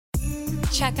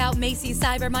Check out Macy's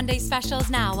Cyber Monday specials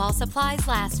now while supplies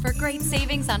last for great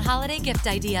savings on holiday gift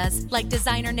ideas like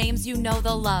designer names you know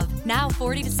they'll love. Now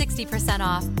 40 to 60%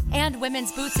 off. And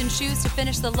women's boots and shoes to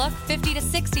finish the look 50 to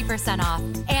 60% off.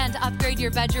 And upgrade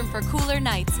your bedroom for cooler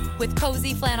nights with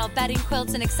cozy flannel bedding,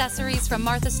 quilts, and accessories from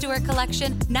Martha Stewart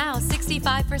collection, now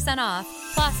 65%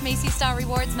 off. Plus, Macy's Star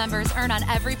Rewards members earn on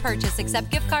every purchase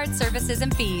except gift cards, services,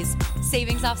 and fees.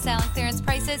 Savings off sale and clearance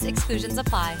prices. Exclusions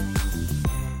apply.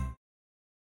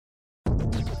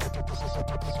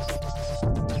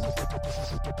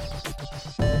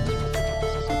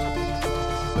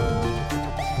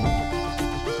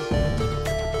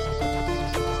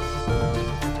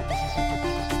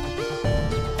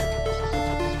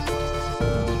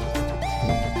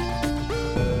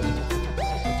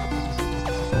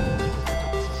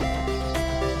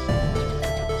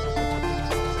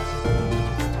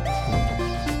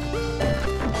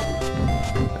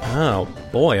 Oh,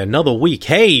 boy, another week.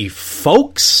 Hey,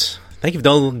 folks. Thank you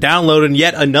for downloading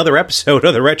yet another episode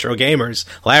of the Retro Gamers.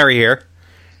 Larry here.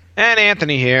 And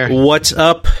Anthony here. What's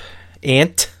up,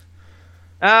 Ant?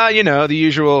 The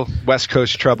usual West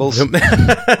Coast troubles.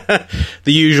 The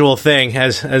usual thing,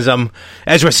 as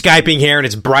we're Skyping here and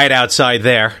it's bright outside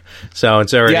there. So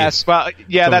it's already that's very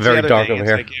the other dark thing.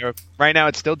 over It's here. like, right now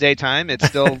it's still daytime. It's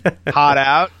still hot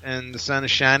out and the sun is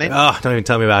shining. Oh, don't even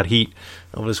tell me about heat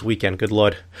over this weekend. Good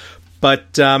Lord.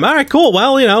 But, all right, cool.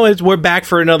 Well, we're back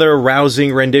for another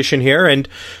rousing rendition here, and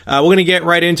we're going to get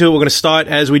right into it. We're going to start,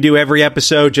 as we do every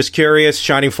episode, just curious,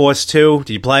 Shining Force 2.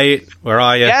 Did you play it? Where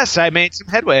are you? Yes, I made some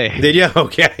headway. Did you?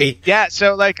 Okay. Yeah,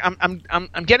 so,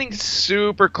 I'm getting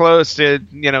super close to,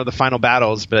 the final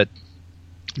battles, but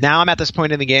now I'm at this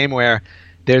point in the game where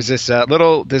there's this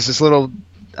little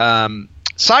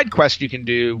side quest you can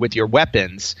do with your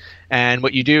weapons, and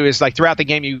what you do is, throughout the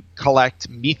game, you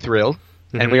collect mithril.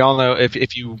 And we all know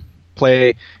if you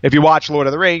watch Lord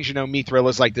of the Rings, mithril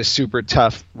is like this super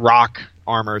tough rock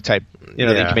armor type, that you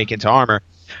can make into armor.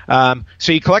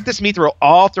 So you collect this mithril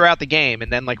all throughout the game,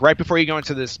 and then right before you go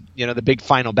into this, the big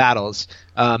final battles,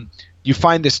 you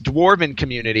find this dwarven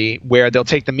community where they'll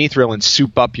take the mithril and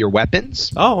soup up your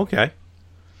weapons. Oh, okay.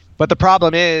 But the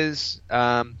problem is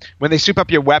when they soup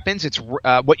up your weapons, it's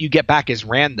what you get back is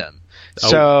random. Oh.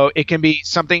 So it can be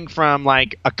something from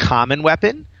a common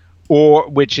weapon, or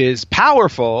which is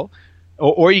powerful,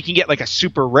 or you can get a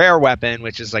super rare weapon,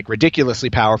 which is ridiculously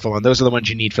powerful, and those are the ones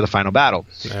you need for the final battle.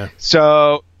 Yeah.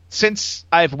 So since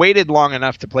I've waited long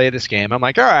enough to play this game, I'm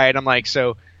all right.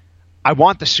 So I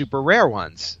want the super rare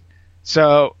ones.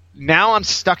 So now I'm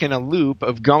stuck in a loop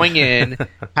of going in,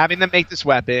 having them make this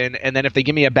weapon, and then if they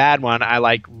give me a bad one,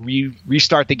 I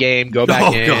restart the game, go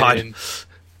back in. God. And,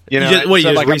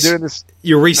 I'm doing this.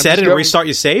 You reset and restart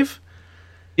your save?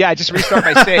 Yeah, I just restart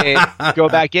my save, go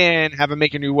back in, have him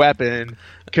make a new weapon,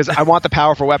 because I want the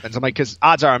powerful weapons. I'm because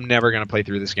odds are I'm never going to play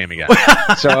through this game again.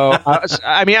 So,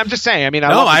 I'm just saying.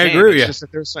 I agree with you. It's just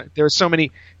that there are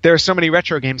so many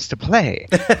retro games to play.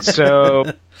 So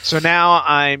now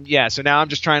I'm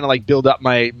just trying to build up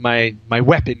my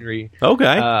weaponry.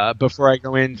 Okay. Before I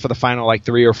go in for the final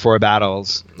 3 or 4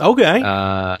 battles. Okay.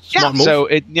 Smart move. So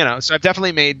I've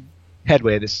definitely made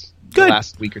headway the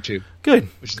last week or two. Good.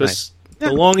 Which is nice. The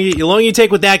longer you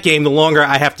take with that game, the longer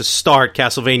I have to start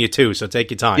Castlevania 2, so take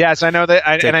your time. Yes, I know that,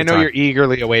 I know you're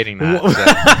eagerly awaiting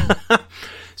that.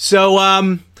 So,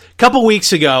 a couple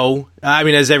weeks ago,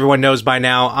 as everyone knows by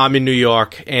now, I'm in New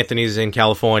York, Anthony's in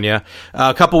California.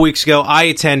 A couple weeks ago, I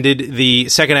attended the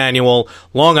second annual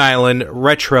Long Island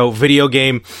Retro Video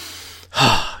Game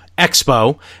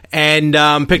EXPO, and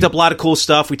picked up a lot of cool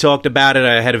stuff. We talked about it.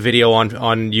 I had a video on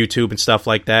YouTube and stuff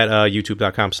like that,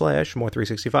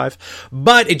 youtube.com/more365.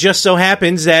 But it just so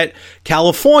happens that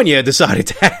California decided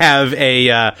to have a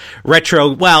an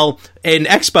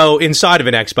expo inside of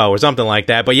an expo or something like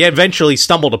that. But you eventually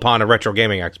stumbled upon a retro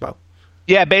gaming expo.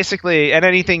 Yeah, basically, and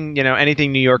anything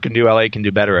New York can do, LA can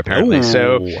do better, apparently. Ooh,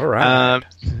 so, all right.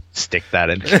 Stick that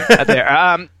in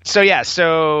there.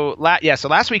 So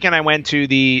last weekend I went to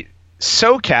the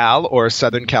SoCal, or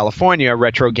Southern California,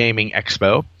 Retro Gaming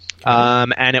Expo,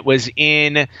 and it was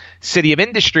in City of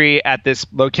Industry at this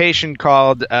location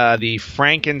called the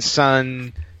Frank and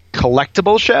Son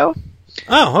Collectible Show.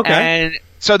 Oh, okay. And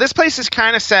so this place is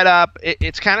kind of set up.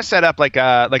 It's kind of set up like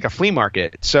a flea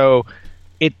market. So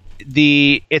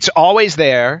it's always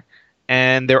there,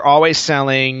 and they're always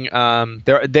selling.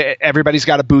 Everybody's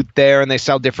got a booth there, and they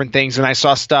sell different things. And I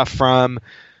saw stuff from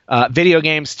video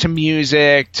games to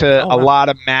music to a lot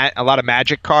of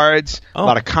magic cards, a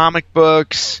lot of comic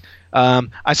books.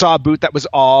 I saw a booth that was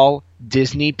all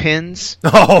Disney pins.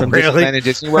 Oh, from really? Disneyland and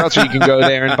Disney World, so you can go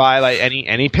there and buy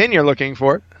any pin you're looking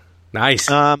for. Nice.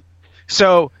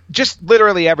 So just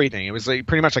literally everything. It was like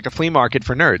pretty much like a flea market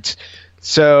for nerds.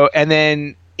 So, and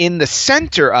then in the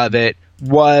center of it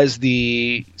was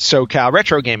the SoCal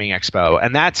Retro Gaming Expo,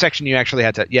 and that section you actually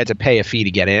had to pay a fee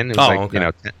to get in. It was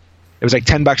okay. It was like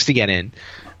 $10 to get in.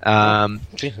 But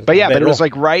it was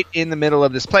like right in the middle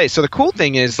of this place. So the cool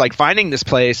thing is like finding this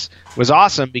place was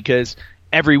awesome because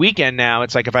every weekend now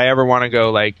it's like if I ever want to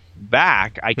go like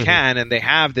back, I can, and they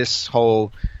have this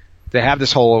whole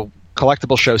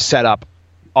collectible show set up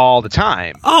all the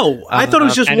time. Oh, I thought it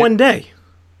was just one day.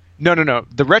 No.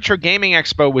 The Retro Gaming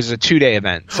Expo was a 2-day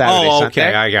event, Saturday, Sunday.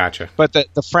 Okay, I gotcha. But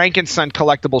the Frankenstein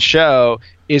collectible show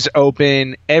is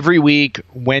open every week,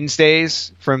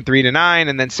 Wednesdays from 3 to 9,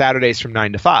 and then Saturdays from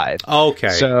 9 to 5. Okay.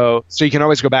 So you can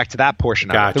always go back to that portion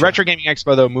of it. The Retro Gaming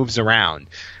Expo, though, moves around.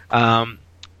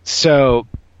 So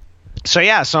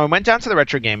I went down to the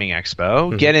Retro Gaming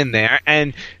Expo, get in there,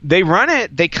 and they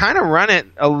kind of run it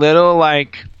a little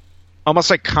like, almost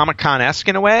like Comic-Con-esque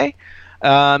in a way.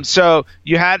 So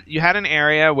you had an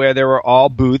area where there were all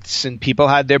booths, and people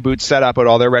had their booths set up with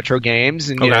all their retro games,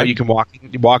 and you know you can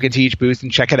walk into each booth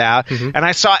and check it out. And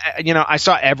I saw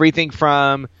everything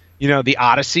from the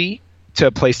Odyssey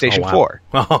to PlayStation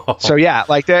 4. So yeah,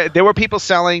 like there were people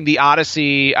selling the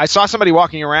Odyssey. I saw somebody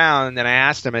walking around, and I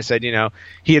asked him. I said,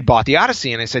 he had bought the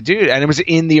Odyssey, and I said, dude, and it was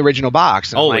in the original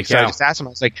box. And Holy so I just asked him. I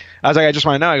was like, I just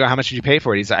want to know. I go, how much did you pay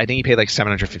for it? He said, I think he paid like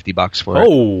 $750 for it.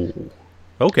 Oh.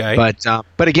 Okay. But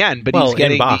he's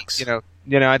getting box. I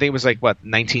think it was like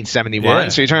 1971. Yeah.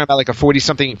 So you're talking about like a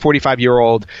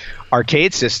 45-year-old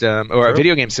arcade system or a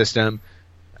video game system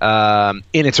in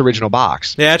its original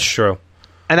box. Yeah, that's true.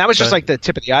 And that was just like the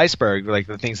tip of the iceberg, like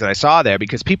the things that I saw there,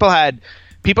 because people had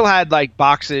like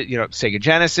boxes, Sega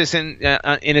Genesis in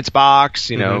its box,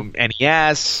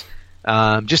 NES,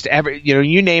 just every,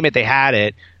 you name it, they had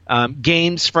it.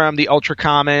 Games from the ultra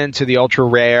common to the ultra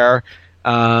rare.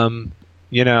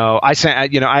 I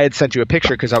had sent you a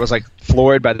picture because I was like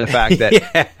floored by the fact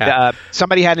that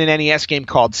somebody had an NES game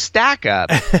called Stack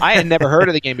Up. I had never heard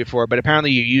of the game before, but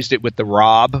apparently you used it with the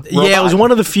Rob robot. Yeah, it was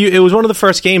one of the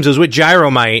first games. It was with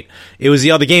Gyromite. It was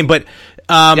the other game, but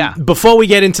before we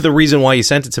get into the reason why you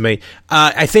sent it to me,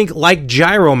 I think like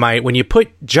Gyromite, when you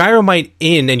put Gyromite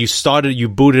in and you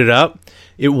booted it up,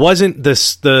 it wasn't the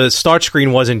start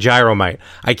screen wasn't Gyromite.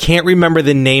 I can't remember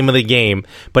the name of the game,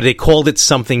 but they called it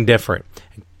something different.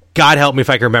 God help me if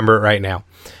I can remember it right now.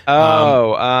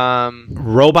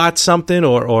 Robot something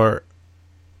or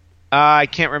I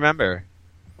can't remember.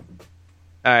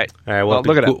 All right. Well,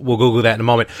 look it up. We'll Google that in a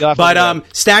moment. But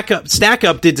Stack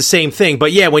Up did the same thing.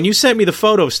 But yeah, when you sent me the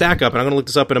photo of Stack Up, and I'm going to look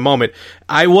this up in a moment,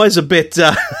 I was a bit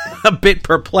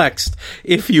perplexed,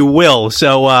 if you will.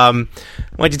 So why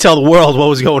don't you tell the world what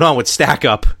was going on with Stack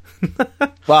Up?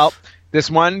 Well,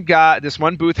 this one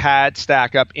booth had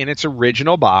Stack Up in its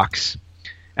original box,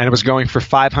 and it was going for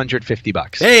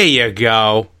 $550. There you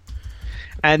go.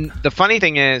 And the funny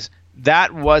thing is,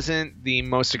 that wasn't the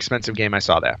most expensive game I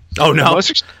saw there. Oh, no?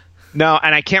 No,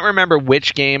 and I can't remember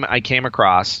which game I came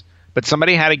across, but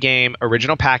somebody had a game,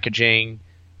 original packaging.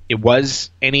 It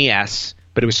was NES,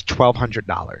 but it was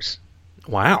 $1,200.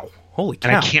 Wow. Holy cow.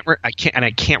 And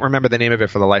I can't remember the name of it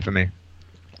for the life of me.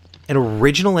 An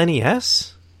original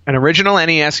NES? An original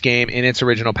NES game in its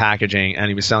original packaging, and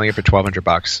he was selling it for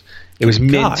 $1,200. It was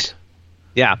mint.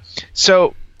 Yeah.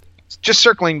 So, just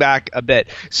circling back a bit.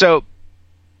 So,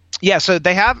 yeah, so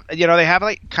they have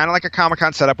like kind of like a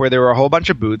Comic-Con setup where there were a whole bunch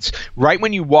of booths. Right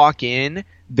when you walk in,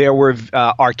 there were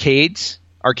arcade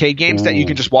games that you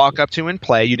can just walk up to and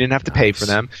play. You didn't have to pay for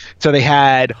them. So they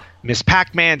had Miss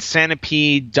Pac-Man,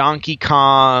 Centipede, Donkey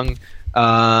Kong,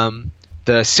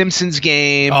 the Simpsons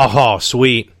game. Oh,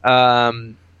 sweet.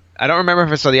 I don't remember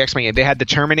if I saw the X-Men game. They had the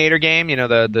Terminator game,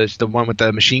 the one with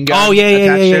the machine gun. Oh,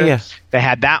 yeah. They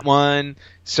had that one.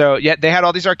 So, yeah, they had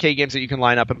all these arcade games that you can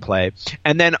line up and play.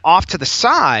 And then off to the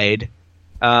side,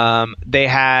 they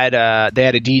had a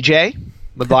DJ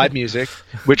with live music,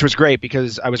 which was great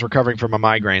because I was recovering from a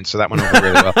migraine, so that went over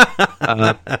really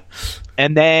well.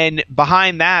 And then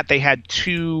behind that, they had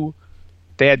two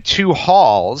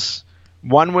halls.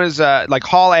 One was like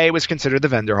Hall A was considered the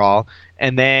vendor hall,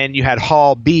 and then you had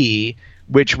Hall B,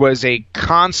 which was a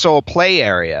console play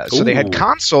area. So they had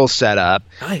consoles set up,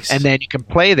 nice, and then you can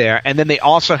play there. And then they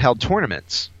also held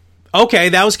tournaments. Okay,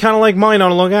 that was kind of like mine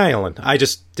on Long Island. I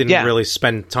just didn't really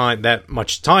spend that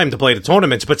much time to play the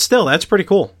tournaments, but still, that's pretty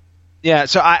cool. Yeah,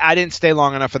 so I didn't stay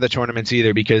long enough for the tournaments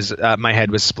either because my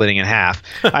head was splitting in half.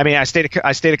 I mean, I stayed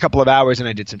a couple of hours and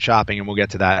I did some shopping, and we'll get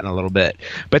to that in a little bit.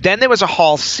 But then there was a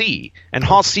Hall C, and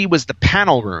Hall C was the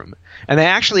panel room, and they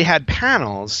actually had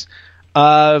panels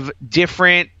of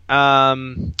different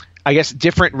I guess,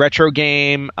 different retro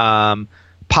game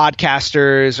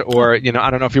podcasters, or I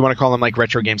don't know if you want to call them like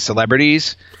retro game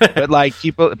celebrities, but like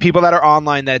people that are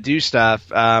online that do stuff.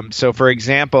 So for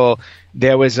example,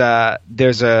 there's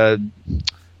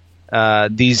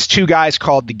these two guys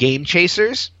called the Game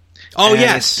Chasers. Oh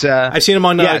yes, I've seen them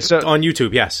on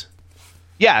YouTube. Yes.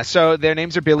 Yeah, so their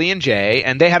names are Billy and Jay,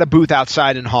 and they had a booth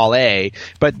outside in Hall A.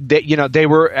 But they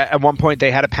were at one point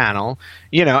they had a panel,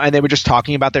 and they were just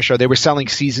talking about their show. They were selling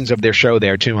seasons of their show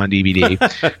there too on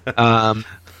DVD.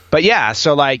 But yeah,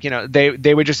 so like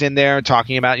they were just in there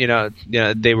talking about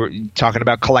they were talking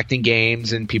about collecting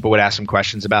games, and people would ask them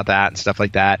questions about that and stuff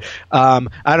like that. I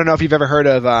don't know if you've ever heard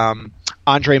of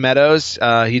Andre Meadows.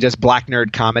 He does Black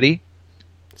Nerd Comedy.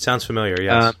 Sounds familiar.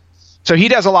 Yes. So he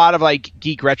does a lot of like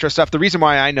geek retro stuff. The reason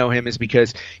why I know him is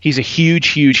because he's a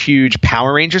huge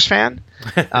Power Rangers fan.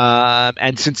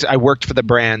 And since I worked for the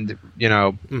brand,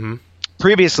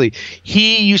 previously,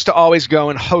 he used to always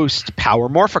go and host Power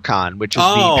Morphicon, which is the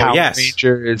Power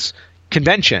Rangers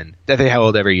convention that they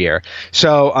hold every year.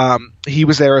 So he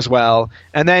was there as well.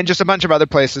 And then just a bunch of other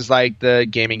places like the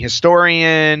Gaming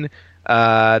Historian.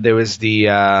 There was the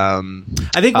I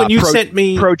think when you sent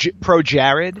me Pro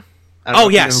Jared. Oh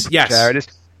yes. Jared is.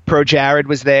 Pro Jared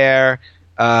was there.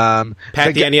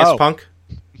 Pat the NES Punk.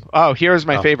 Oh, here's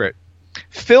my favorite.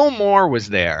 Phil Moore was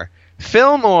there.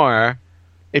 Phil Moore,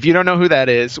 if you don't know who that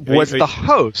is, was the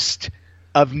host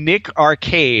of Nick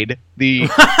Arcade, the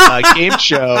game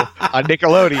show on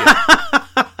Nickelodeon.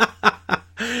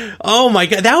 Oh my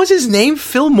god, that was his name,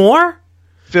 Phil Moore?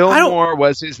 Phil Moore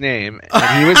was his name,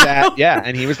 and he was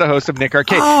and he was the host of Nick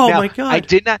Arcade. Oh my god!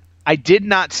 I did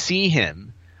not see him.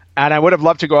 And I would have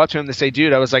loved to go up to him to say,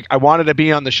 dude, I wanted to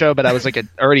be on the show, but I was like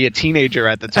already a teenager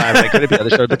at the time. And I couldn't be on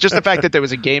the show. But just the fact that there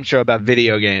was a game show about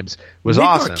video games was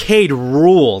awesome. Nick Arcade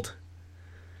ruled.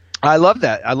 I loved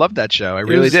that. I loved that show. I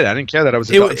really did. I didn't care that I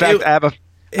was a In fact, I have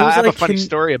a funny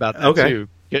story about that too.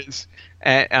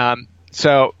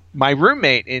 So my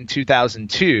roommate in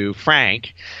 2002,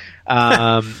 Frank,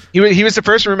 he was the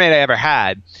first roommate I ever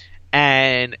had.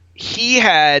 And he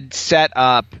had set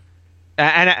up,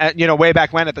 and way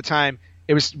back when at the time,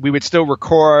 we would still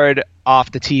record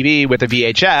off the TV with a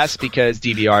VHS because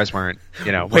DVRs weren't,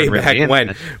 way back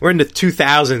when. We're in the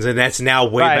 2000s, and that's now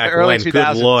way back early when. 2000s.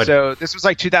 Good Lord. So this was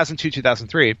like 2002,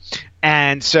 2003.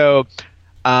 And so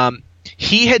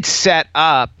he had set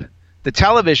up the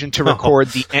television to record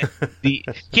he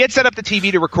had set up the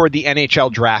TV to record the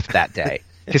NHL draft that day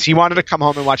because he wanted to come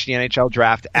home and watch the NHL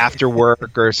draft after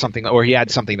work or something, or he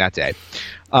had something that day.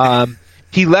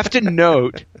 He left a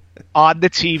note on the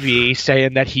TV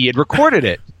saying that he had recorded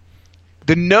it.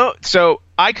 The note. So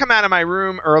I come out of my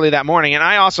room early that morning, and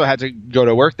I also had to go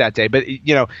to work that day. But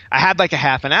I had like a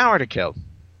half an hour to kill.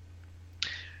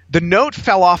 The note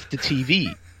fell off the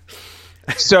TV.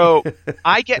 So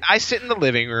I sit in the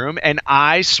living room and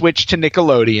I switch to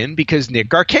Nickelodeon because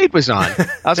Nick Arcade was on. I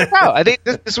was like, wow, I think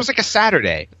this was like a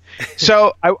Saturday.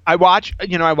 So I watch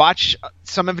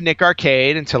some of Nick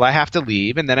Arcade until I have to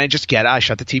leave, and then I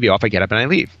shut the TV off, I get up and I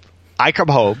leave. I come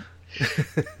home.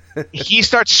 He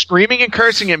starts screaming and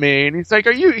cursing at me, and he's like,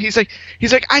 he's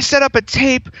like, I set up a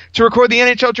tape to record the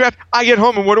NHL draft. I get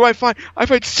home, and what do I find? I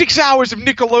find 6 hours of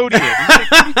Nickelodeon.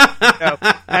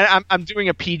 And I'm doing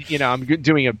a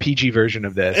PG version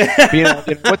of this. It's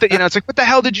like, what the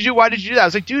hell did you do? Why did you do that? I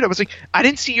was like, dude, I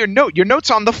didn't see your note. Your note's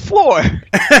on the floor.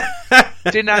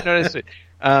 Did not notice it.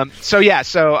 So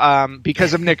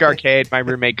because of Nick Arcade, my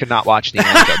roommate could not watch the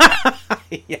NHL draft.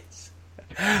 Yes.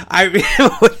 I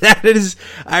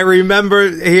remember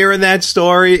hearing that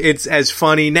story. It's as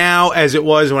funny now as it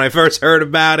was when I first heard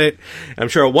about it. I'm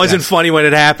sure it wasn't funny when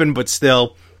it happened, but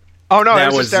still. Oh no, it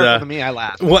was hysterical to me. I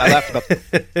laughed. I laughed about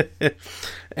it.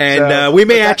 And we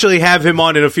may actually have him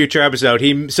on in a future episode.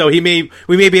 We may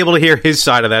be able to hear his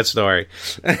side of that story.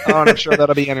 And I'm sure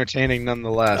that'll be entertaining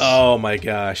nonetheless. Oh my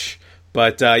gosh!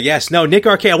 But Nick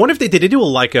Arcade. I wonder if they did do a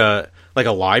live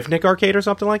Nick Arcade or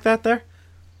something like that there.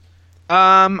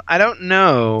 I don't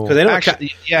know. Because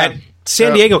at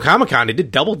San Diego Comic-Con, they did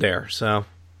Double Dare. So.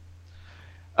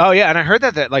 Oh yeah, and I heard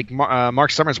that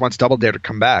Mark Summers wants Double Dare to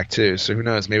come back too. So who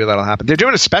knows? Maybe that'll happen. They're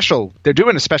doing a special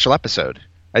episode.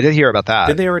 I did hear about that.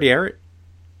 Did they already air it?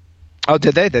 Oh,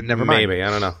 did they? Then never mind. Maybe, I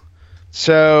don't know.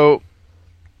 So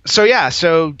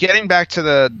getting back to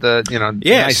the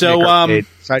nice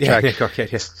sidetrack. Nick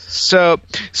Arcade, yes. So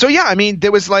yeah, I mean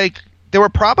there were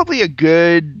probably a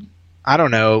good, I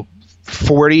don't know,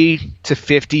 40 to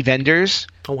 50 vendors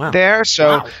there.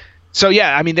 So So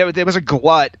yeah, I mean, there was a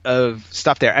glut of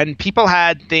stuff there, and people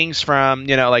had things from,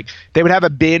 like they would have a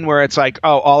bin where it's like,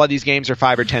 oh, all of these games are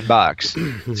 $5 or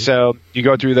 $10. So you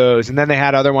go through those, and then they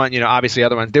had other ones, obviously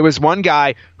other ones. There was one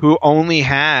guy who only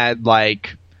had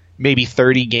like maybe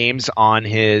 30 games on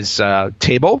his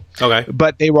table. Okay,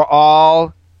 but they were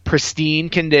all pristine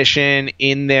condition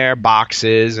in their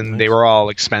boxes, and they were all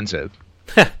expensive.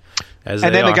 And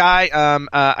then the guy,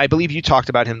 I believe you talked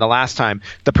about him the last time.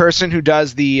 The person who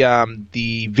does the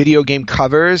video game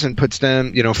covers and puts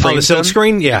them, frames the silk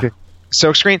screen, yeah,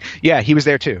 silk screen, yeah, he was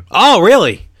there too. Oh,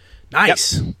 really?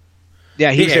 Nice. Yep.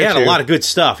 Yeah, he had a lot of good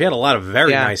stuff. He had a lot of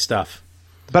very nice stuff.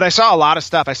 But I saw a lot of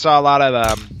stuff. I saw a lot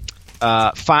of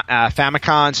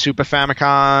Famicom, Super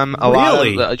Famicom. A lot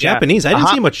of Japanese. I didn't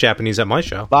see much Japanese at my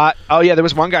show. There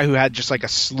was one guy who had just like a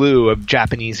slew of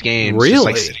Japanese games, just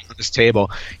like sitting on this table.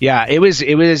 Yeah, it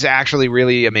was actually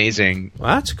really amazing.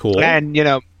 Well, that's cool. And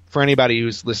for anybody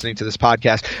who's listening to this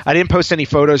podcast, I didn't post any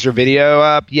photos or video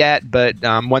up yet, but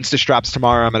once this drops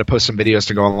tomorrow, I'm going to post some videos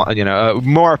to go on.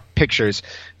 More pictures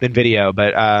than video,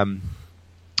 but I'm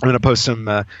going to post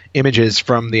some images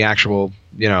from the actual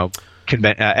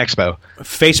Expo.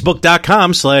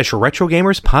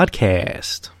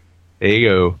 Facebook.com/RetroGamersPodcast. There you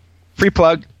go. Free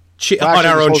plug. On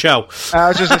our own show. I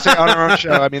was just going to say on our own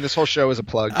show. I mean, this whole show is a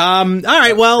plug. All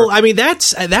right. Well, I mean,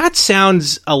 that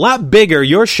sounds a lot bigger.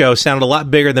 Your show sounded a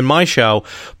lot bigger than my show.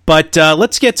 But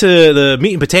let's get to the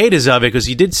meat and potatoes of it, because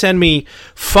you did send me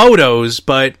photos,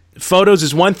 but photos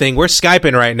is one thing. We're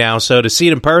Skyping right now, so to see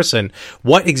it in person,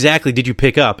 what exactly did you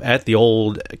pick up at the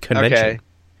old convention? Okay.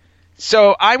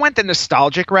 So I went the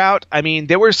nostalgic route. I mean,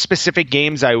 there were specific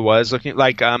games I was looking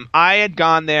like. I had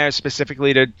gone there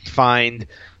specifically to find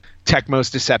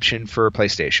Tecmo's Deception for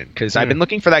PlayStation, because I've been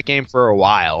looking for that game for a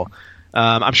while.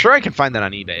 I'm sure I can find that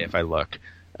on eBay if I look.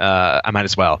 I might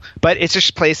as well. But it's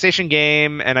just a PlayStation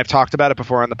game, and I've talked about it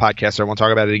before on the podcast, so I won't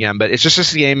talk about it again. But it's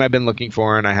just a game I've been looking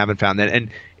for, and I haven't found it.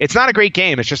 And it's not a great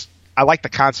game. It's just I like the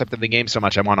concept of the game so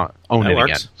much I want to own it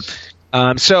again.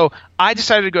 So I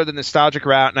decided to go the nostalgic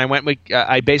route, and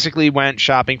I basically went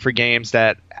shopping for games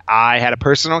that I had a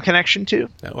personal connection to,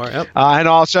 and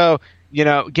also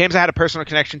games I had a personal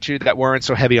connection to that weren't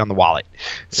so heavy on the wallet.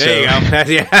 There you go.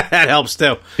 That helps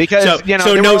too. Because so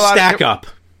no stack up.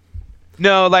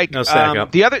 No, no stack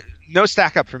up. No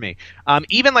stack up for me.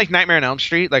 Even like Nightmare on Elm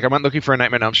Street, like I went looking for a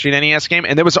Nightmare on Elm Street NES game,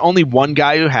 and there was only one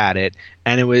guy who had it,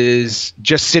 and it was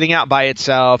just sitting out by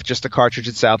itself, just the cartridge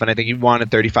itself, and I think he wanted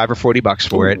 $35 or $40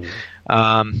 for it.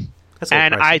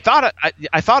 And I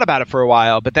thought about it for a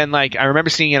while, but then like I remember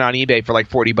seeing it on eBay for like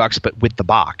 $40, but with the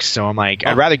box. So I'm like,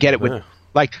 I'd rather get it with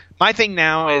like my thing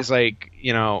now is like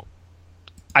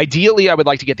ideally I would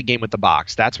like to get the game with the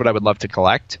box. That's what I would love to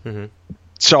collect. Mm-hmm.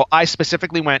 So I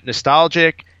specifically went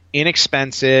nostalgic,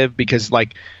 inexpensive, because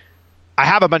like I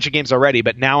have a bunch of games already,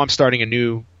 but now I'm starting a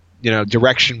new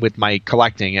direction with my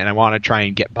collecting, and I want to try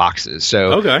and get boxes.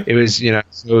 So it was it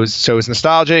was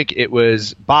nostalgic, it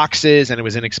was boxes, and it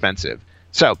was inexpensive.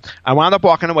 So I wound up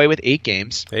walking away with 8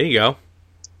 games. There you go.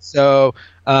 So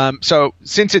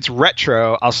since it's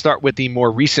retro, I'll start with the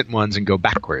more recent ones and go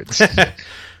backwards.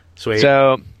 Sweet.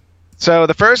 So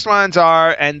the first ones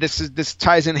are, and this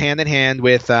ties in hand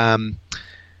with the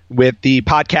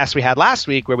podcast we had last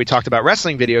week where we talked about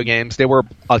wrestling video games. There were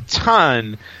a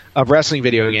ton of wrestling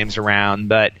video games around,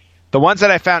 but the ones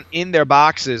that I found in their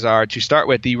boxes are, to start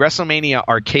with, the WrestleMania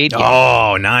arcade game.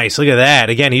 Oh, nice. Look at that.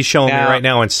 Again, he's showing me right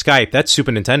now on Skype. That's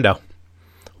Super Nintendo.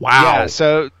 Wow. Yeah,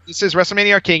 so this is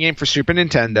WrestleMania arcade game for Super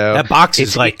Nintendo. That box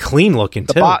is like clean looking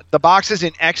too. The box is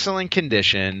in excellent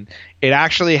condition. It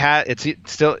actually has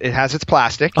it has its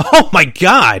plastic. Oh my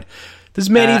god. Does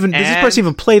this person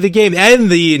even play the game? And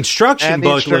the instruction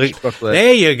booklet.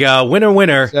 There you go.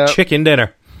 Winner, chicken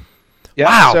dinner. Yeah,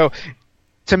 wow. So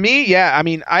to me, I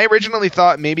mean, I originally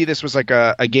thought maybe this was like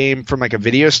a game from like a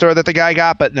video store that the guy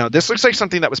got, but no, this looks like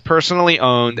something that was personally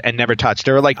owned and never touched.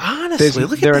 There were like, honestly,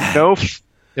 look at that.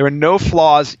 There were no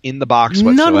flaws in the box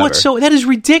whatsoever. None whatsoever. That is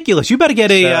ridiculous. You better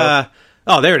get a...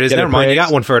 oh, there it is. Never mind. You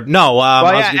got one for it. No,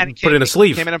 I was put it in a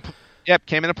sleeve. Came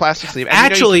in a plastic sleeve. And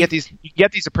actually, you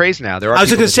get these appraised now. I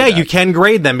was going to say, you can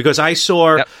grade them, because I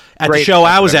saw, at the show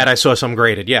I was at, I saw some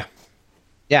graded, yeah.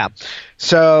 Yeah.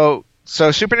 So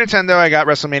Super Nintendo, I got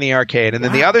WrestleMania Arcade. And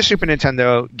then the other Super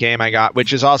Nintendo game I got,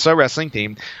 which is also wrestling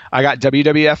themed, I got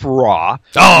WWF Raw.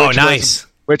 Oh, nice.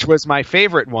 Which was my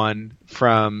favorite one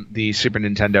from the Super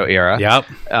Nintendo era. Yep.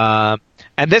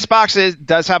 And this box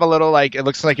does have a little, like, it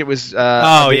looks like it was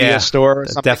a video store or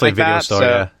something definitely like video that. Store, so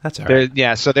yeah. That's all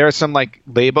right. So there's some, like,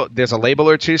 there's a label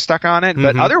or two stuck on it.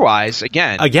 But otherwise,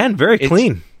 again, very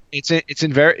clean. It's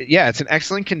in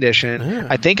excellent condition. Yeah.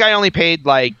 I think I only paid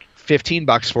like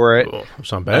 $15 for it. Oh,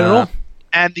 that's not bad at all.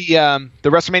 And the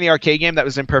WrestleMania arcade game that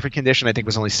was in perfect condition, I think,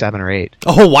 was only $7 or $8.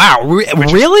 Oh wow!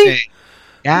 Really?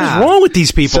 Yeah. What's wrong with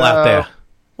these people out there?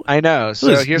 I know.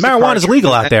 So here's marijuana's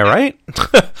legal out there, right?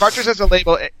 Cartridge has a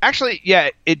label. Actually,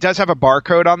 yeah, it does have a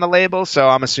barcode on the label, so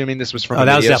I'm assuming this was from. Oh,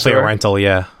 that was definitely a rental.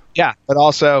 Yeah. Yeah, but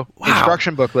also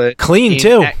instruction booklet, clean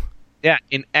too.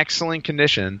 In excellent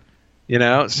condition.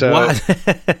 So.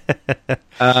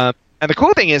 And the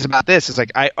cool thing is about this is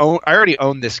like I already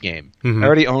own this game. Mm-hmm. I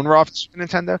already own Raw for Super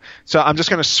Nintendo, so I'm just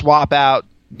going to swap out.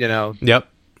 Yep. I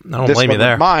don't blame you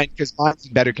there. Mine because mine's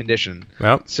in better condition.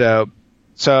 Yep. So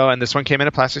and this one came in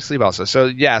a plastic sleeve also. So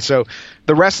yeah. So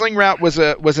the wrestling route was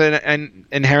an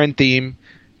inherent theme,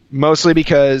 mostly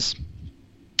because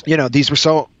these were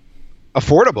so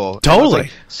affordable.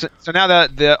 Totally. So now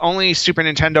the only Super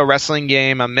Nintendo wrestling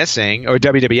game I'm missing, or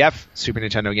WWF Super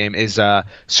Nintendo game, is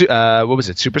what was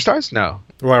it? Superstars? No.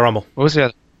 Royal Rumble. What was the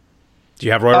other? Do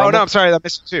you have Royal Rumble? Oh no, I'm sorry, I'm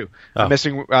missing two. I'm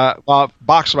missing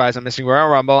box wise, I'm missing Royal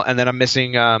Rumble, and then I'm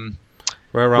missing Royal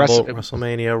Rumble,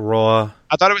 WrestleMania, Raw.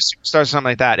 I thought it was Superstars or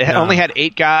something like that. It only had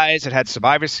 8 guys. It had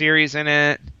Survivor Series in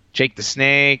it. Jake the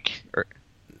Snake.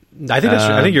 I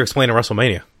think you're explaining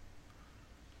WrestleMania.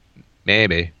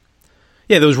 Maybe.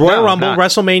 Yeah, there was Royal Rumble,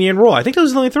 WrestleMania, and Raw. I think those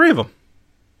were the only 3 of them.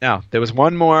 No, there was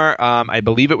one more. I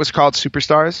believe it was called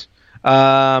Superstars.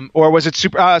 Or was it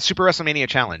Super WrestleMania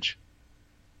Challenge?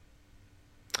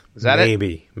 Was that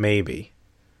it? Maybe.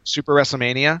 Super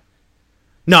WrestleMania?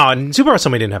 No, Super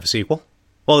WrestleMania didn't have a sequel.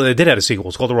 Well, they did have a sequel.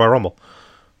 It's called the Royal Rumble.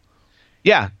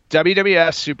 Yeah,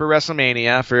 WWF Super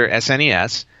WrestleMania for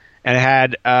SNES. And it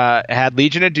had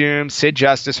Legion of Doom, Sid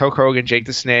Justice, Hulk Hogan, Jake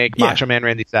the Snake, Macho Man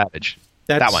Randy Savage.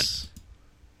 That one.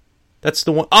 That's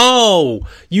the one. Oh,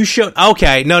 you showed.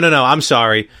 Okay, no. I'm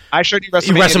sorry. I showed you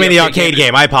WrestleMania arcade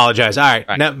game. I apologize. All right.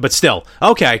 No, but still.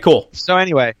 Okay, cool. So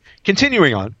anyway,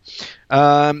 continuing on.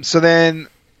 Continuing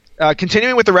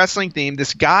with the wrestling theme,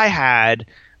 this guy had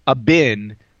a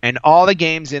bin, and all the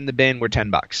games in the bin were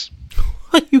 $10.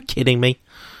 Are you kidding me?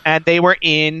 And they were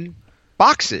in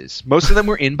boxes. Most of them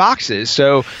were in boxes.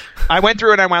 So I went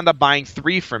through and I wound up buying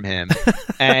 3 from him.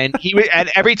 And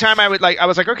every time I was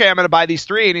like, okay, I'm going to buy these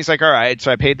 3. And he's like, all right.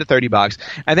 So I paid the $30.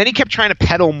 And then he kept trying to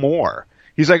peddle more.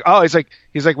 He's like, well,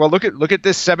 look at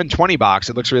this 720 box.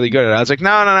 It looks really good. And I was like, no.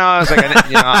 I was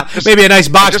like, maybe a nice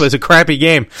box, but it's a crappy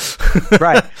game.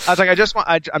 Right. I was like,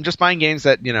 I'm just buying games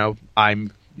that,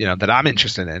 that I'm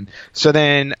interested in. So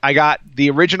then I got the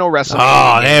original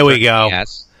WrestleMania. Oh, there we go.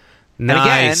 Yes. Nice. And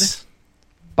again,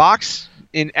 box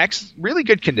in really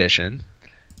good condition.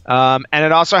 And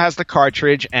it also has the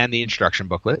cartridge and the instruction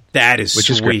booklet. That is which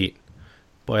sweet. Is great.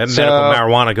 Boy, that medical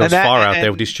marijuana goes far out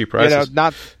there with these cheap prices.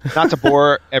 Not to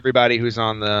bore everybody who's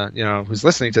on the who's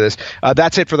listening to this.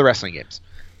 That's it for the wrestling games.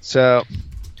 So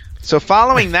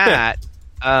following that,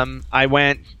 I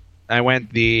went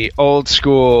the old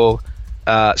school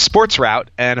sports route.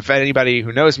 And if anybody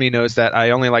who knows me knows that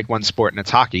I only like one sport, and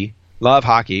it's hockey. Love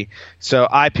hockey. So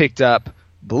I picked up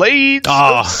Blades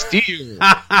of Steel.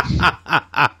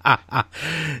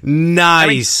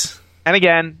 Nice. And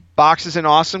again, box is in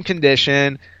awesome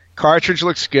condition. Cartridge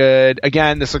looks good.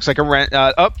 Again, this looks like a rent.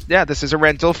 This is a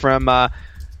rental from a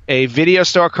video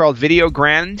store called Video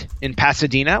Grand in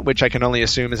Pasadena, which I can only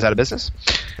assume is out of business.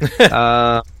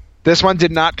 This one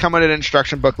did not come with an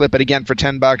instruction booklet, but again, for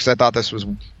 $10, I thought this was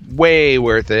way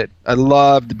worth it. I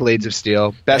loved Blades of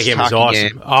Steel. Best that game was awesome.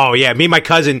 Game. Oh yeah, me and my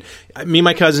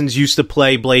cousins used to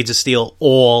play Blades of Steel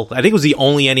I think it was the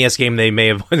only NES game they may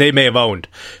have owned.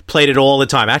 Played it all the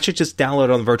time. Actually, just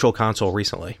downloaded on the Virtual Console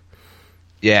recently.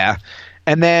 Yeah,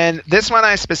 and then this one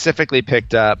I specifically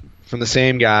picked up from the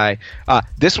same guy.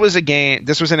 This was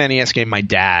an NES game my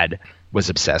dad was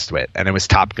obsessed with, and it was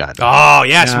Top Gun. Oh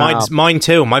yes, mine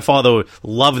too. My father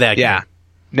loved that game. Yeah.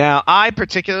 Now I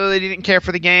particularly didn't care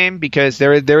for the game because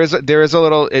there is a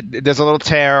little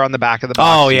tear on the back of the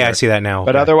box. Oh yeah, I see that now.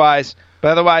 But otherwise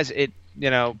it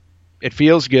it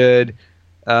feels good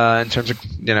in terms of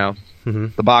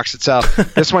the box itself.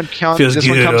 This one comes. Feels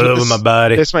good all over my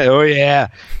body. This one, oh yeah.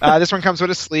 This one comes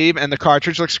with a sleeve, and the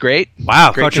cartridge looks great.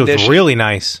 Wow, cartridge looks really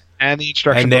nice. And the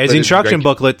instruction. And there's the instruction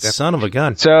booklet. Yeah. Son of a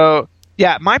gun. So.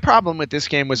 Yeah, my problem with this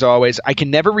game was always I can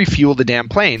never refuel the damn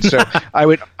plane. So I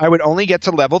would only get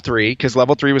to level 3 because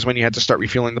level 3 was when you had to start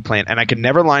refueling the plane, and I could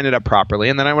never line it up properly,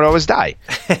 and then I would always die.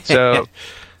 So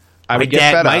I would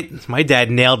get fed up. My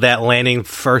dad nailed that landing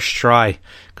first try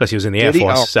because he was in the Air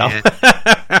Force.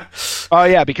 Oh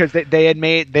yeah, because they had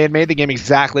made the game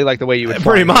exactly like the way you would.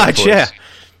 Pretty much, yeah.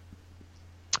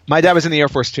 My dad was in the Air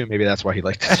Force too. Maybe that's why he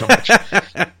liked it so much.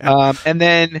 And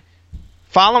then.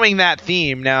 following that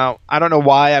theme, now, I don't know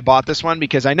why I bought this one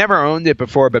because I never owned it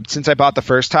before, but since I bought the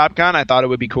first Top Gun, I thought it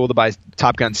would be cool to buy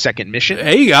Top Gun's second mission.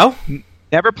 There you go.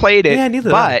 Never played it, Yeah,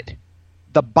 neither but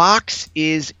the box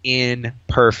is in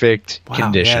perfect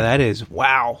condition. Yeah, that is.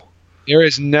 Wow. There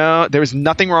is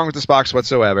nothing wrong with this box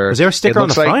whatsoever. Was there a sticker on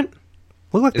the front?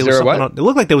 Looked like it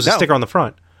looked like there was a sticker on the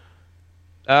front.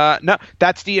 No,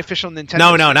 that's the official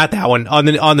Nintendo. No, not that one. On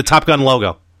the Top Gun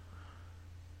logo.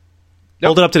 Nope.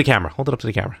 Hold it up to the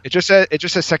camera. It just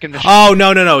says second mission. Oh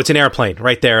no! It's an airplane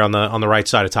right there on the right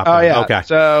side of Top Gun. Oh yeah. Okay.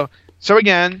 So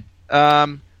again,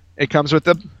 it comes with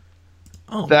the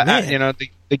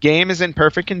game is in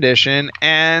perfect condition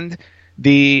and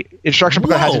the instruction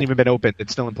booklet hasn't even been opened.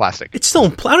 It's still in plastic. I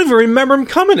don't even remember them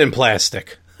coming in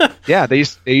plastic. Yeah, they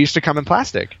used to come in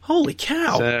plastic. Holy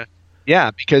cow! So,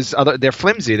 yeah, because they're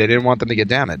flimsy. They didn't want them to get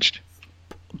damaged.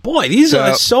 Boy, these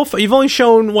are so far. You've only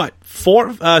shown what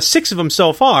 6 of them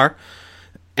so far,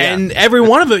 and every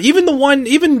one of them, even the one,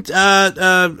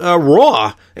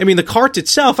 Raw. I mean, the cart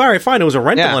itself. All right, fine, it was a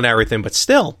rental and everything, but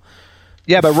still.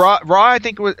 Yeah, but Raw I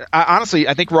think was honestly,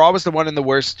 I think Raw was the one in the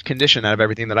worst condition out of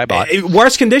everything that I bought.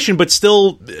 Worst condition, but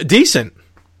still decent.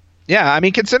 Yeah, I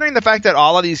mean, considering the fact that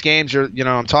all of these games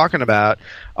I'm talking about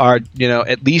are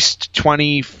at least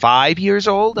 25 years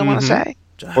old, I want to say.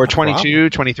 Or 22,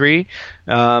 23.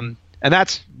 And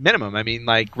that's minimum. I mean,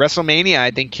 like, WrestleMania, I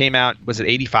think, came out, was it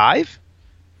 85?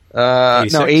 No,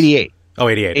 88. Oh,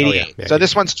 88. 88. Yeah, so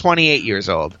this one's 28 years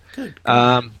old. Good.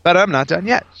 But I'm not done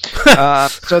yet.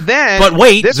 So then... But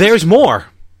wait, there's more.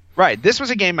 Right. This was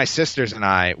a game my sisters and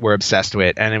I were obsessed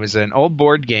with, and it was an old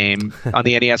board game on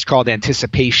the NES called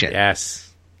Anticipation.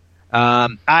 Yes.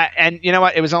 And you know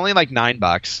what? It was only like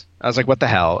 $9. I was like, what the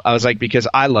hell? I was like, because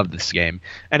I love this game.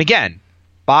 And again...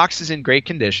 Box is in great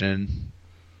condition.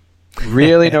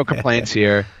 Really, no complaints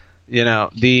here.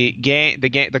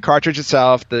 The cartridge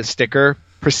itself, the sticker,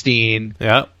 pristine.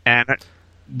 Yep. And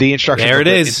the instructions. There it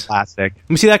is. In plastic. Let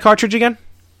me see that cartridge again.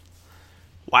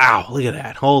 Wow, look at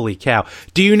that! Holy cow!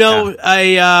 Do you know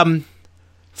a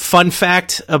fun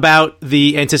fact about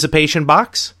the Anticipation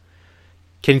box?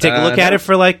 Can you take a look at it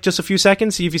for like just a few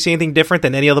seconds? See if you see anything different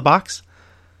than any other box.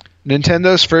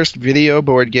 Nintendo's first video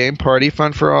board game, party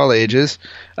fun for all ages.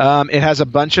 It has a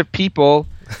bunch of people.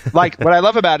 Like, what I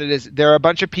love about it is there are a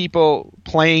bunch of people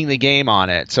playing the game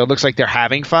on it, so it looks like they're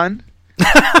having fun.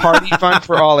 Party fun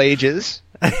for all ages.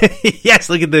 Yes,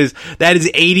 look at this. That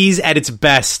is 80s at its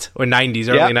best, or 90s,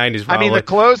 early 90s. Probably. I mean, the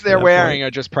clothes they're wearing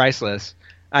are just priceless.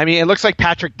 I mean, it looks like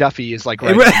Patrick Duffy is like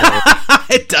right.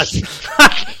 It does.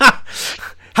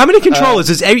 How many controllers?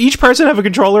 Does each person have a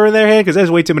controller in their hand? Because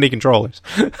there's way too many controllers.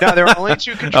 No, there are only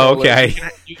 2 controllers. Okay.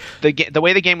 The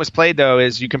way the game was played, though,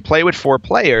 is you can play with 4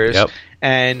 players,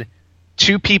 and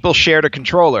 2 people shared a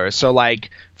controller. So, like,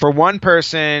 for one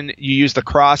person, you use the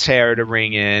crosshair to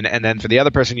ring in, and then for the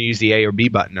other person, you use the A or B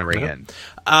button to ring in.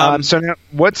 So now,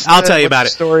 I'll tell you about the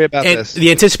story about this? The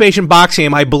Anticipation box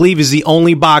game, I believe, is the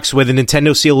only box where the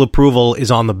Nintendo seal of approval is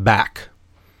on the back.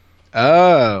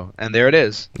 Oh, and there it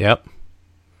is. Yep.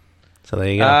 So there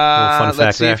you go. Fun fact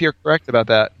let's see there. if you're correct about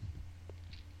that.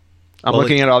 I'm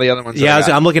looking at all the other ones. Yeah,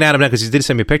 I'm looking at them now because he did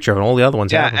send me a picture of it, and all the other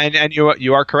ones. Yeah, and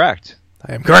you are correct.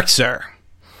 I am correct, sir.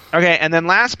 Okay, and then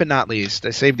last but not least,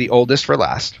 I saved the oldest for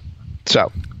last.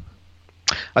 So,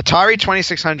 Atari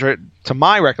 2600, to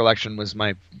my recollection, was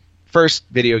my first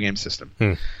video game system.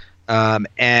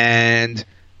 And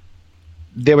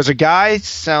there was a guy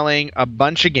selling a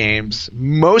bunch of games.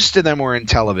 Most of them were in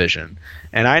television.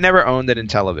 And I never owned it in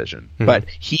television. But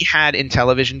he had in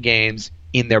television games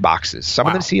in their boxes. Some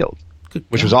of them sealed,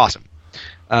 which was awesome.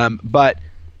 But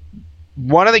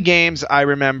one of the games I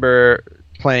remember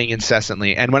playing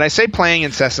incessantly, and when I say playing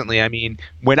incessantly, I mean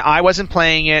when I wasn't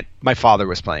playing it, my father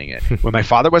was playing it. When my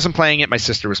father wasn't playing it, my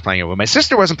sister was playing it. When my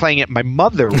sister wasn't playing it, my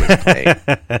mother was playing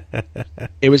it.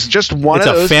 It was just one of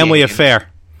those It's a family affair.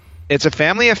 It's a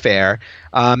family affair,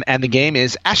 and the game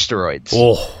is Asteroids.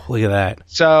 Oh, look at that.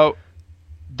 So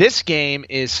this game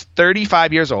is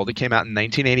 35 years old. It came out in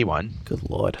 1981. Good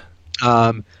Lord.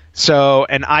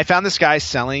 And I found this guy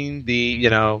selling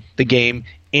the game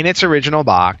in its original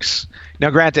box. Now,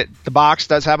 granted, the box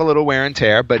does have a little wear and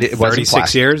tear, but it wasn't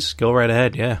 36 years? Go right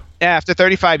ahead, yeah. Yeah, after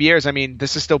 35 years, I mean,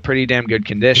 this is still pretty damn good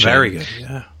condition. Very good,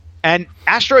 yeah. And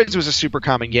Asteroids was a super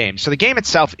common game, so the game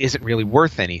itself isn't really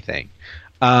worth anything.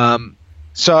 And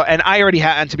I already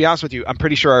have, and to be honest with you, I'm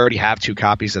pretty sure I already have 2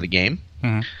 copies of the game.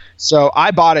 Mm-hmm. So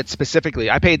I bought it specifically.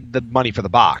 I paid the money for the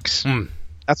box.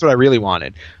 That's what I really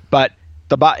wanted. But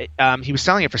he was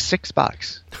selling it for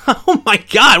 $6. Oh my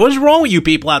God! What's wrong with you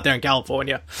people out there in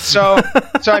California? So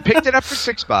I picked it up for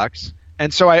 $6,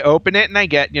 And so I open it and I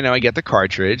get the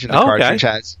cartridge, and the cartridge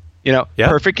has,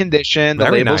 perfect condition.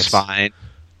 The label's fine.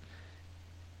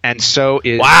 And so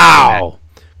is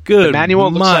good. The manual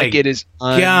looks like it is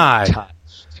untouched. I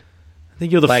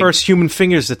think you're the first human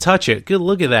fingers to touch it. Good,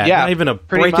 look at that. Yeah, not even a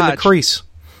break in the crease.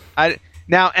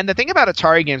 Now, and the thing about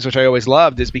Atari games, which I always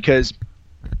loved, is because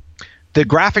the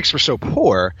graphics were so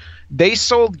poor, they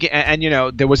sold, and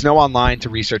there was no online to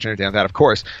research anything like that, of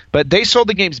course, but they sold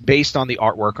the games based on the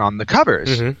artwork on the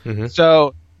covers.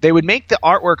 So they would make the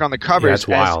artwork on the covers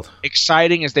as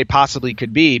exciting as they possibly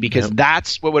could be, because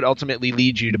that's what would ultimately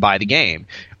lead you to buy the game.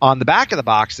 On the back of the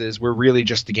boxes were really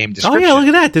just the game description. Oh yeah, look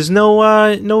at that. There's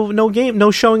no game,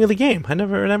 no showing of the game. I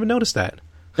never noticed that.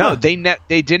 No,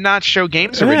 they did not show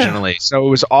games originally. So it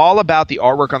was all about the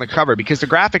artwork on the cover, because the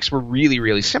graphics were really,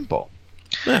 really simple.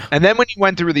 Yeah. And then when you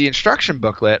went through the instruction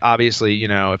booklet, obviously,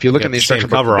 if you look in the instruction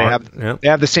booklet, they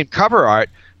have the same cover art.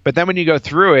 But then when you go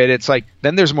through it, it's like,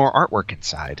 then there's more artwork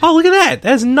inside. Oh, look at that. That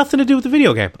has nothing to do with the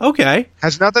video game. Okay.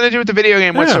 Has nothing to do with the video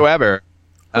game whatsoever.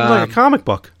 It's like a comic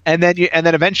book. And then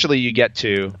eventually you get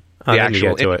to the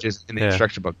actual images in the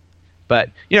instruction book. But,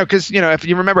 because, if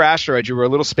you remember Asteroid, you were a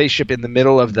little spaceship in the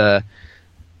middle of the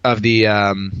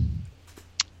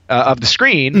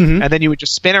screen, and then you would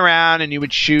just spin around and you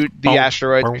would shoot the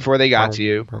asteroids before they got to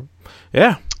you.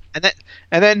 Yeah.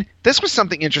 And then this was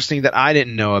something interesting that I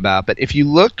didn't know about, but if you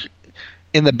look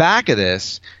in the back of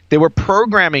this, there were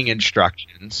programming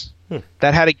instructions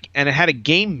that had a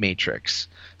game matrix.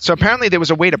 So apparently there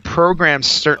was a way to program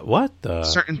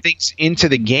certain things into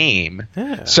the game.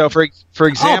 Yeah. So for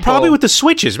example, probably with the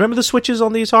switches. Remember the switches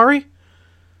on the Atari?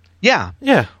 Yeah.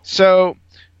 Yeah. So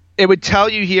it would tell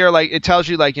you here, it tells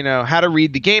you how to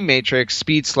read the game matrix,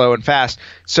 speed, slow, and fast.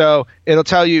 So it'll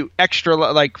tell you extra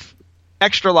life,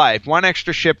 one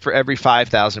extra ship for every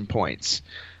 5,000 points,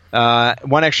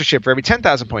 one extra ship for every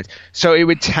 10,000 points. So it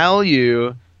would tell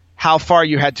you how far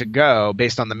you had to go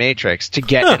based on the matrix to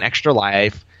get an extra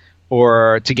life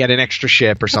or to get an extra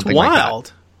ship or something like that.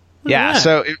 Wild. Yeah.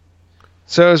 So it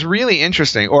was really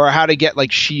interesting. Or how to get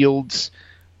shields,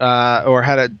 or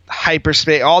how to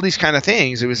hyperspace, all these kind of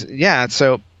things. It was,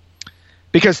 so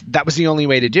because that was the only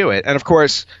way to do it. And of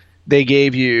course they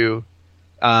gave you,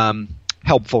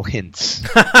 helpful hints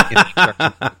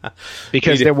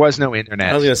because there was no internet.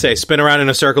 I was going to say, spin around in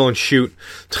a circle and shoot.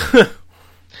 And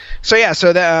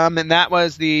that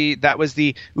was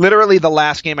literally the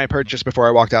last game I purchased before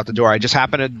I walked out the door. I just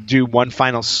happened to do one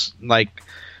final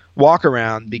walk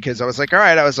around because I was like, all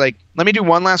right, let me do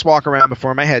one last walk around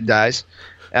before my head dies,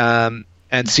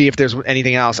 and see if there's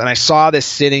anything else. And I saw this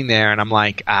sitting there, and I'm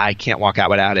like, I can't walk out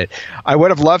without it. I would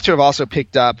have loved to have also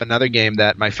picked up another game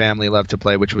that my family loved to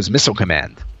play, which was Missile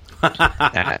Command.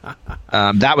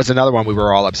 That was another one we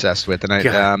were all obsessed with,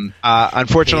 and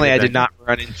unfortunately, I did not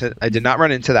run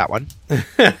into that one.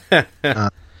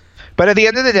 But at the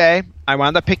end of the day, I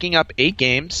wound up picking up 8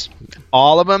 games,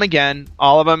 all of them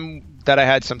that I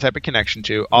had some type of connection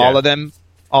to, all of them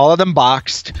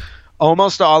boxed,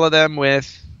 almost all of them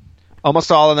with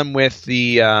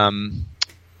the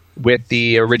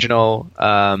original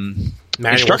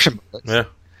instruction booklets.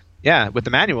 Yeah, with the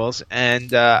manuals,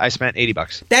 and I spent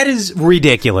 $80. That is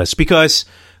ridiculous, because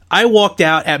I walked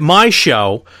out at my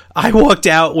show. I walked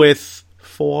out with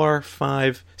 4,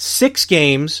 5, 6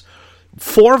 games,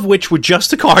 4 of which were just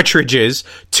the cartridges,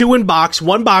 2 in box,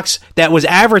 1 box that was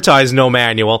advertised no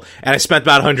manual, and I spent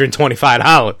about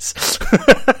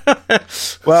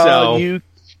 $125. Well, you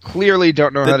clearly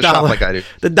don't know how to shop like I do.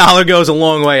 The dollar goes a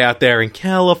long way out there in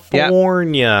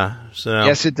California. Yep. So.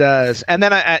 Yes, it does. And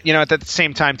then, at the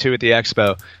same time, too, at the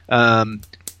Expo,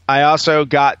 I also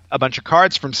got a bunch of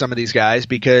cards from some of these guys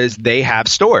because they have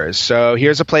stores. So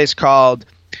here's a place called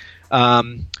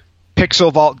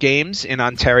Pixel Vault Games in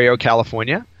Ontario,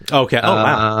 California. Okay. Oh,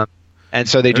 wow. And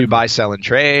so they do buy, sell, and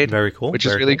trade. Very cool. Which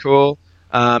is really cool.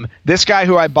 This guy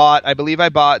who I believe I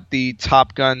bought the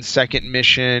Top Gun Second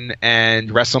Mission and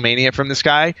WrestleMania from this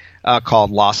guy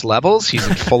called Lost Levels. He's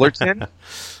in Fullerton.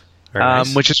 Very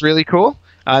nice. Which is really cool.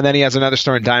 And then he has another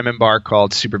store in Diamond Bar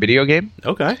called Super Video Game.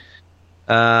 Okay.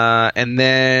 And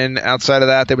then outside of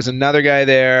that, there was another guy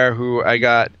there who I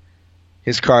got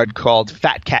his card called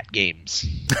Fat Cat Games.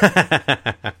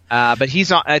 But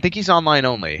I think he's online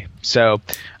only. So,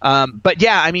 but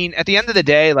yeah, I mean, at the end of the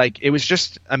day, it was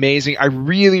just amazing. I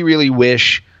really, really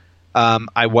wish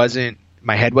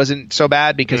my head wasn't so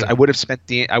bad, because I would have spent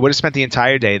the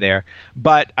entire day there.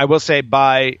 But I will say,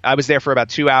 I was there for about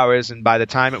 2 hours, and by the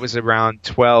time it was around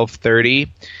 12:30,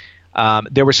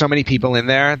 there were so many people in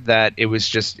there that it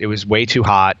was way too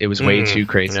hot. It was way too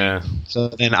crazy. Yeah. So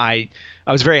then I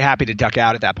was very happy to duck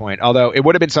out at that point. Although it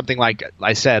would have been something like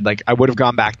I said, like I would have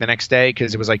gone back the next day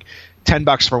because it was like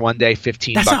 $10 for one day,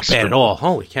 $15. That's not bad at all.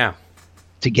 Holy cow.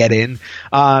 To get in,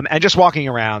 and just walking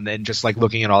around and just like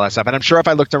looking at all that stuff. And I'm sure if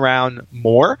I looked around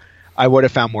more, I would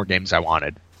have found more games I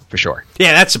wanted for sure.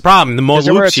 Yeah, that's the problem. The more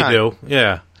loops you do,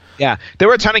 yeah, there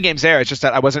were a ton of games there. It's just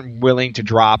that I wasn't willing to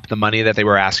drop the money that they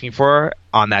were asking for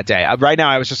on that day. Right now,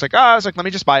 I was just like, let me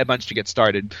just buy a bunch to get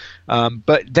started.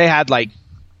 But they had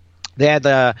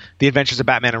the Adventures of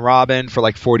Batman and Robin for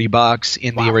like $40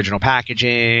 in the original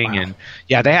packaging, and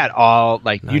they had all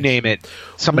you name it,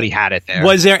 somebody had it there.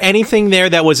 Was there anything there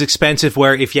that was expensive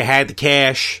where if you had the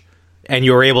cash and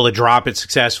you were able to drop it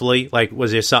successfully, like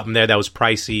was there something there that was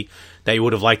pricey that you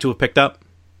would have liked to have picked up?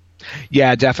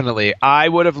 Yeah, definitely. I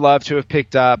would have loved to have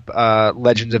picked up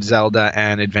Legends of Zelda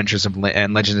and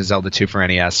Legends of Zelda 2 for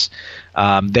NES.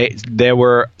 There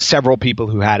were several people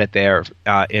who had it there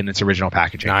in its original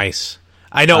packaging. Nice.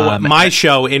 I know my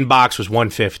show in box was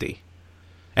 $150,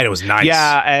 and it was nice.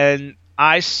 Yeah, and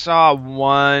I saw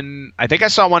one. I think I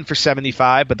saw one for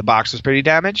 $75, but the box was pretty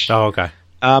damaged. Oh, okay.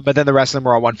 But then the rest of them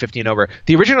were all $150 and over.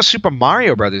 The original Super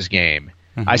Mario Brothers game,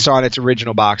 I saw in its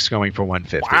original box going for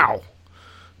 $150. Wow.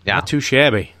 Yeah. Not too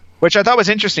shabby. Which I thought was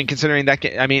interesting, considering that.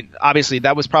 I mean, obviously,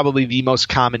 that was probably the most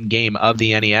common game of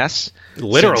the NES.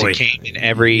 Literally, it came in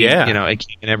every it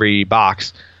came in every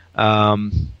box.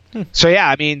 So yeah,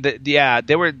 I mean,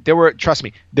 there were. Trust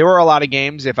me, there were a lot of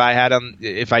games. If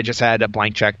I just had a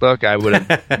blank checkbook, I would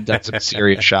have done some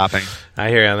serious shopping. I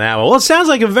hear you on that one. Well, it sounds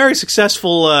like a very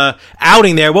successful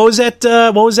outing there. What was that?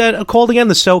 What was that called again?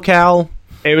 The SoCal.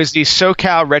 It was the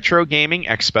SoCal Retro Gaming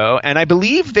Expo, and I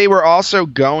believe they were also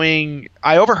going.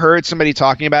 I overheard somebody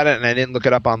talking about it, and I didn't look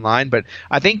it up online, but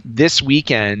I think this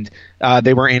weekend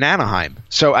they were in Anaheim.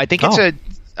 So I think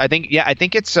I think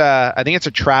it's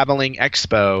a traveling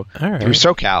expo through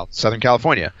SoCal, Southern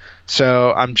California.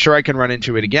 So I'm sure I can run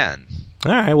into it again.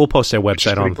 All right, we'll post their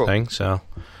website on the thing, so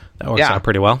that works out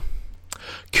pretty well.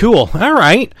 Cool. All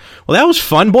right. Well, that was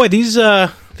fun, boy. These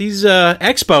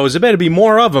expos, there better be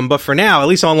more of them, but for now, at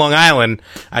least on Long Island,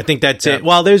 I think that's it.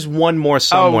 Well, there's one more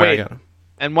somewhere. Oh, wait.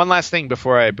 And one last thing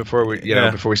before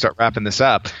we start wrapping this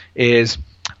up is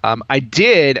I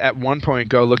did at one point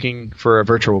go looking for a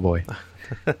Virtual Boy.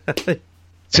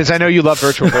 Since I know you love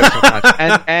Virtual Boy so much.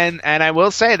 And I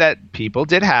will say that people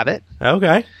did have it.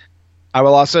 Okay. I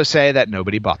will also say that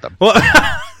nobody bought them. Well,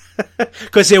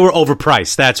 because they were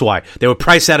overpriced. That's why. They were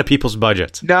priced out of people's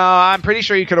budgets. No, I'm pretty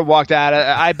sure you could have walked out.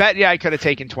 I bet I could have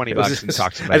taken $20 and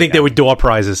talked to somebody. I think they were door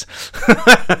prizes.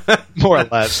 More or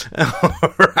less.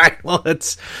 All right. Well,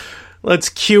 let's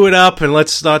cue it up and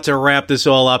let's start to wrap this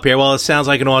all up here. Well, it sounds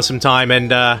like an awesome time.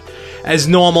 And as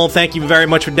normal, thank you very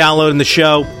much for downloading the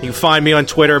show. You can find me on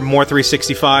Twitter,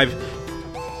 More365.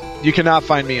 You cannot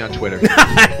find me on Twitter.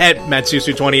 At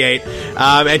Matsusu28.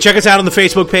 And check us out on the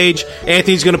Facebook page.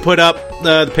 Anthony's going to put up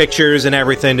the pictures and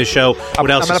everything to show what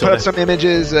else. I'm going to put up some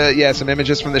images, some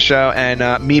images from the show,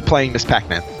 and me playing Miss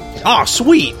Pac-Man. Oh,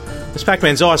 sweet. Miss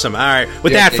Pac-Man's awesome. All right.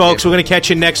 With that, folks, we're going to catch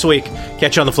you next week.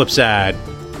 Catch you on the flip side.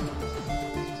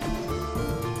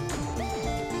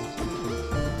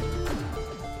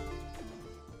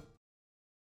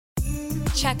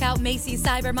 Check out Macy's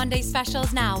Cyber Monday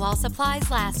specials now while supplies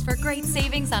last for great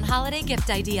savings on holiday gift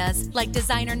ideas like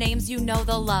designer names you know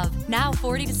they'll love. Now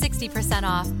 40 to 60%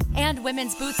 off. And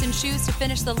women's boots and shoes to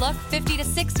finish the look 50 to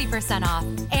 60% off.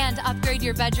 And upgrade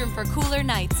your bedroom for cooler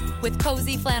nights with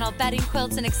cozy flannel bedding,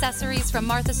 quilts, and accessories from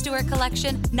Martha Stewart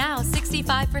collection now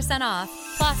 65% off.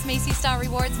 Plus, Macy's Star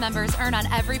Rewards members earn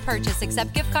on every purchase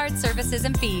except gift cards, services,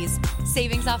 and fees.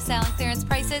 Savings off sale and clearance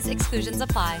prices. Exclusions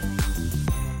apply.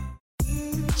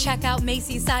 Check out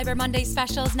Macy's Cyber Monday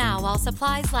specials now while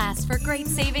supplies last for great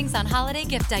savings on holiday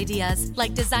gift ideas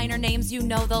like designer names you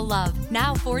know they'll love.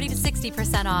 Now 40 to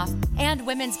 60% off. And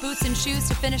women's boots and shoes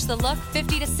to finish the look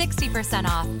 50 to 60%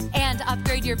 off. And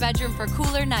upgrade your bedroom for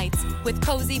cooler nights with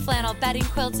cozy flannel bedding,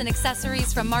 quilts, and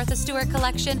accessories from Martha Stewart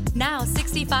collection now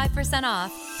 65%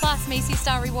 off. Plus, Macy's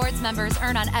Star Rewards members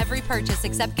earn on every purchase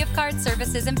except gift cards,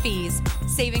 services, and fees.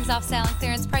 Savings off sale and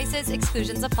clearance prices.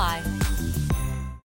 Exclusions apply.